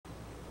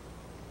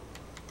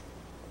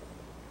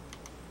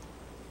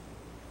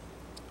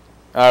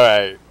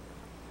Alright.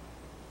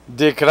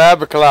 De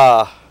crab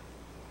claw.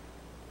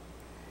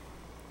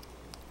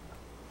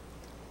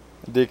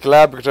 De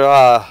crab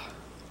claw.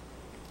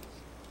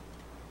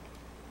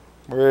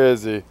 Where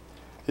is he?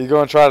 He's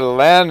gonna try to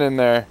land in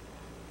there.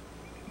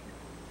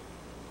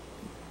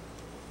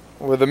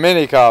 With a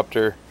mini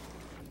copter.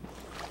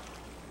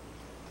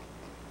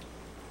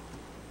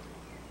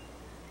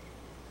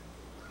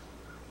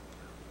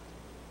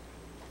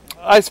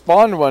 I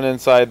spawned one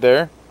inside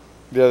there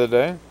the other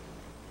day.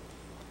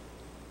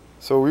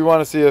 So we want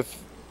to see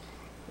if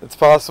it's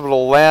possible to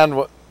land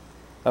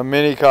a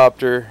mini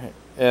copter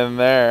in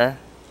there.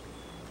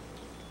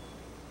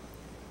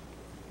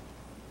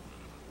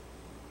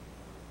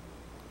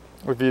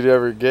 If you'd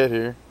ever get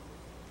here.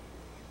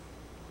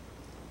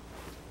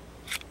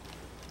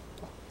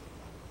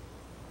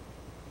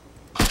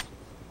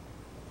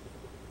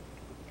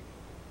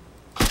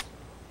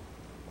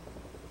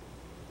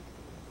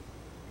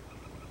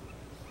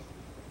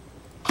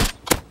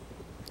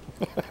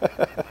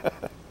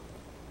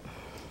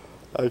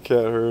 I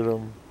can't hurt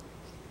him.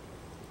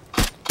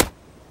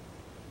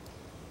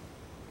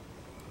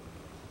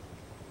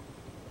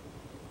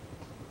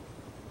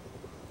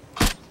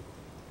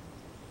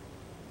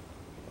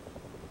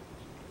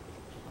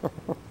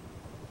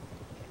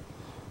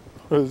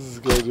 What is this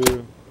guy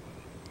doing?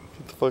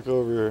 Get the fuck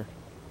over here.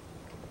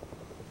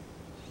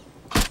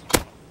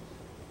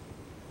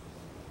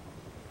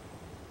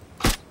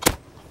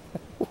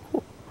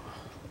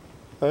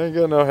 I ain't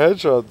got no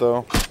headshot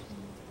though.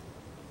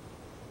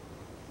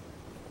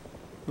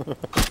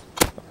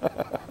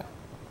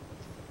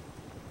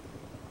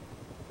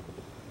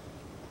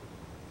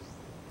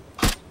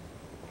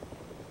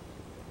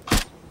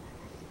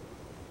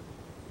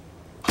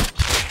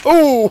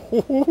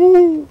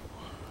 Oh!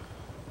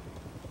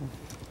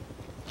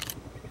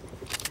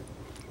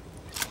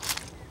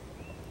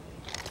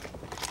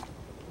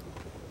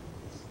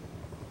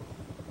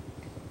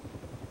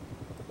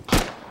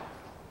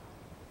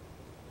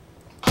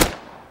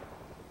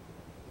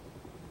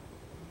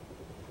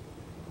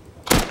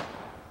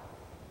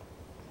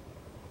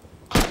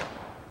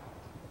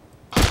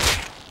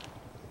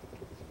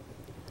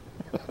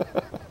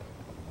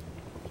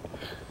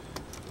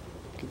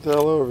 Get the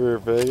hell over here,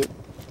 faggot.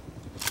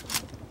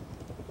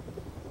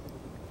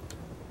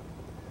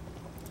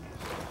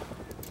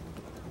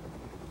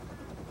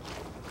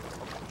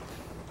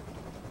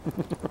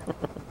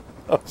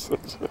 I'm so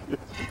sorry.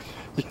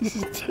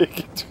 He's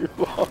taking too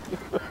long.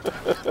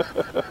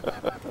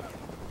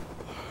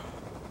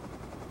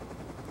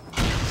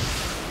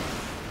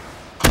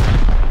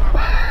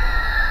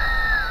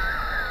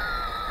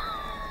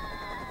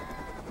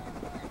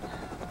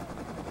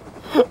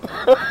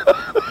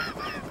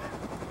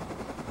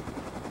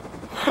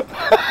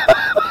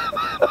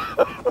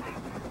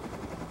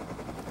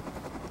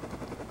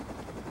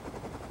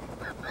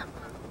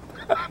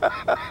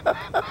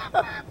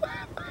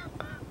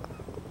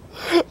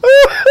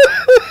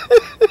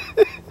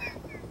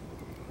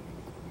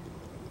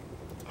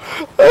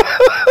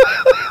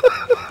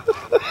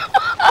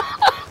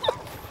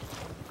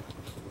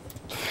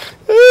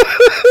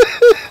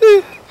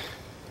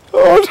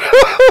 Oh no!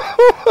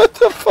 What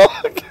the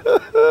fuck?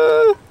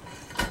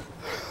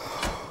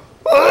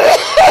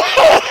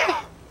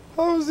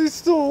 How is he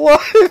still alive?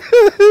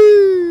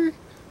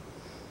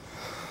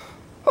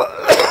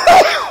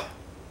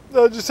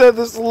 I just had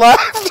this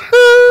laughter.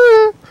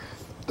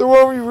 The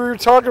one we were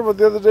talking about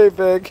the other day,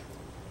 Peg.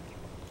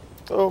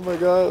 Oh my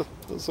god,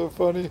 that's so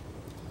funny.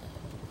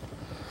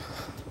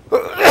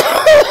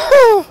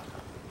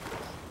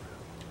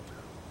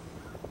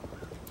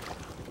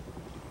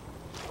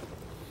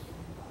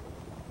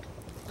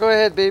 Go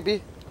ahead,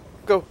 baby.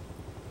 Go.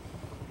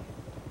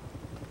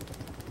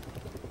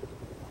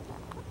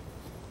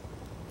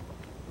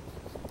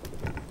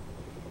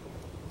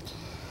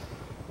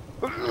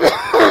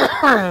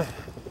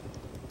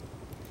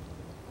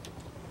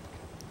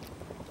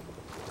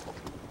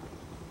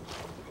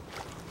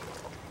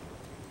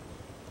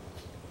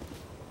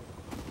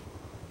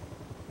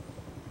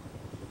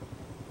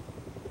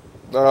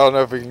 I don't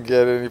know if we can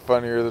get any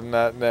funnier than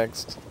that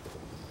next.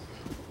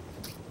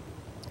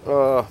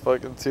 Oh,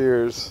 fucking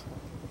tears.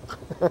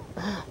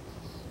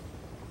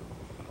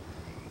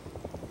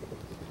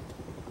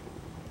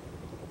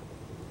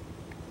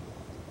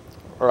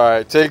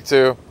 Alright, take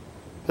two.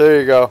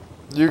 Here you go.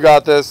 You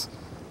got this.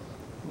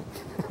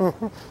 Oh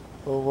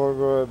my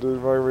god, dude.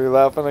 Am I gonna be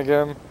laughing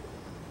again?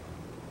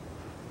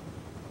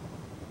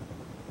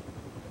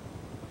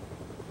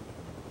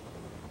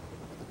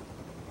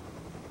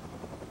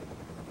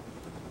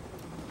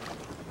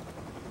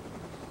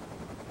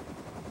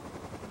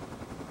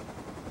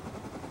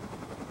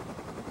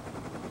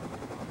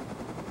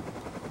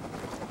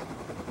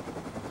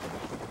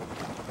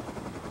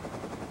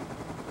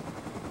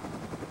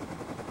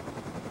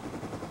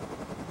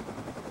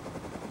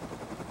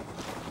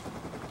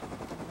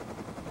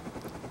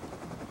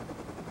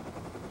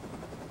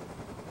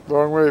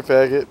 Wrong way,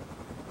 faggot.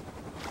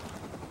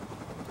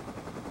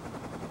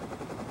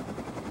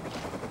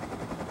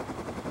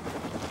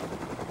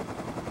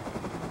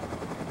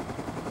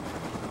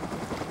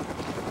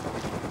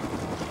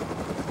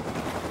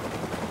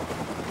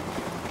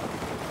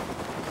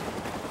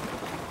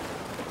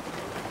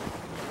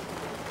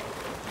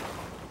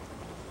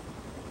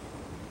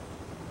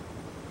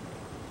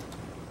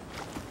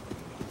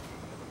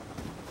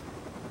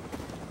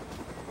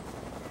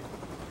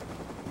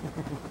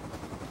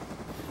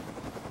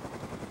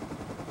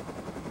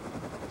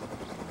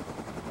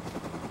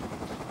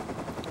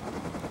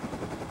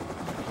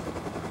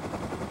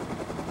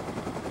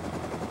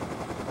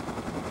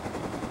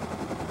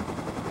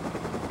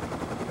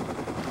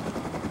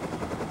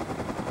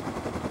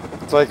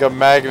 It's like a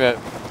magnet.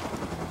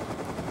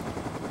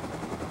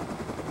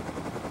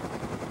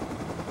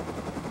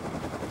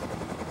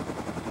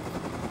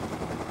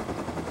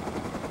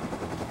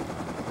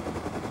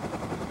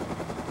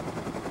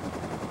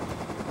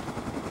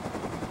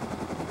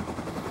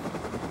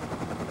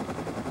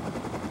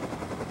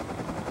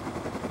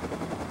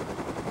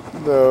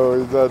 No,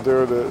 he's not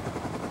doing it.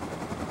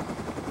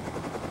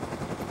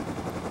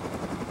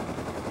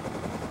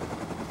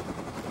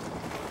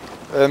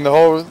 And the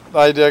whole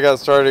idea got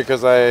started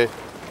because I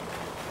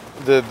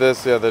did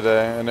this the other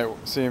day and it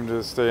seemed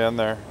to stay in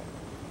there.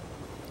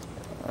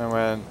 I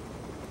went,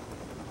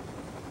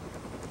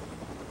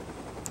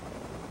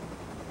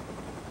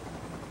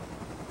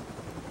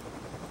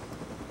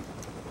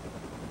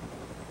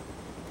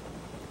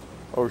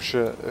 oh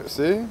shit,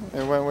 see? It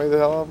went way the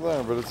hell up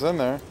there, but it's in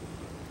there.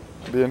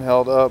 Being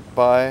held up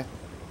by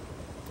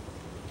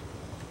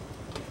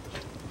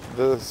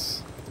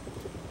this.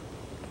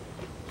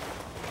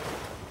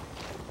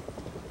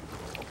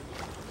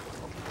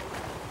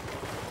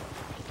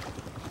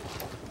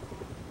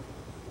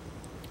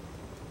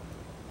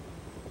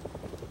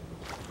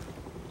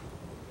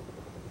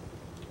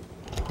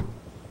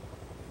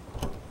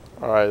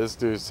 Alright, this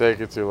dude's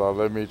taking too long.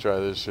 Let me try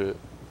this shit.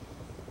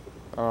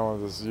 I don't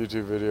want this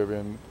YouTube video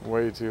being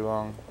way too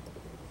long.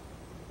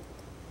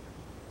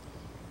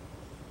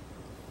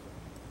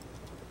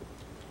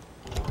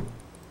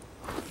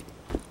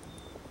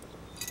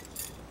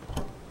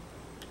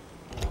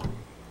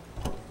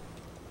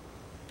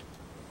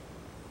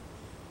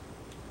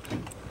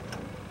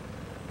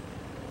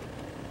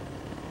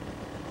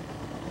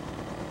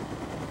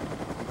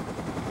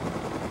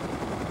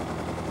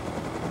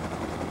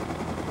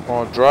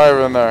 Oh, drive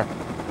in there.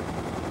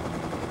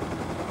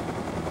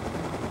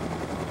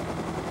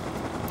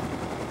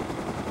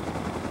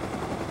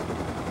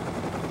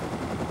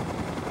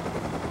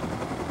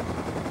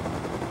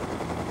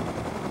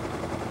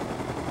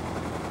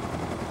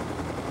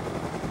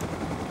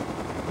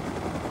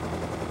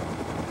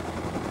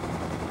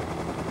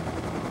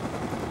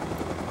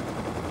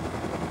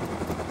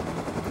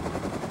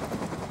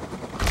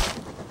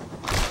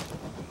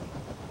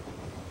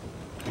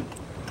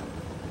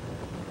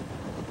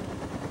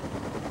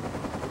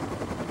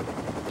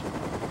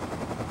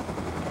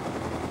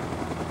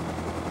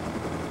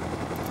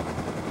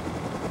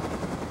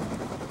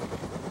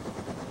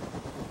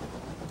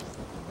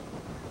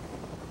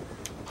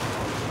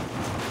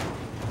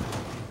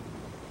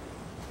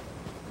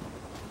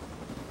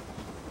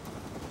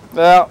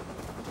 Yeah.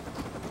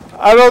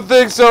 I don't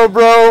think so,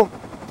 bro.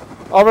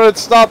 I'm gonna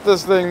stop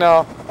this thing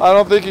now. I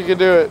don't think you can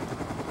do it.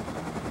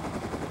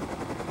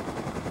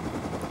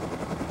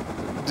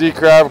 D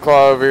Crab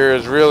Claw over here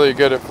is really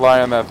good at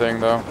flying that thing,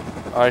 though.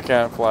 I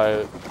can't fly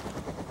it.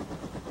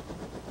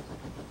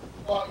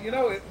 Well, you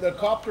know, the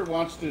copter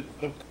wants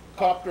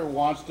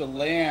to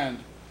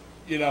land,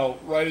 you know,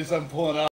 right as I'm pulling out.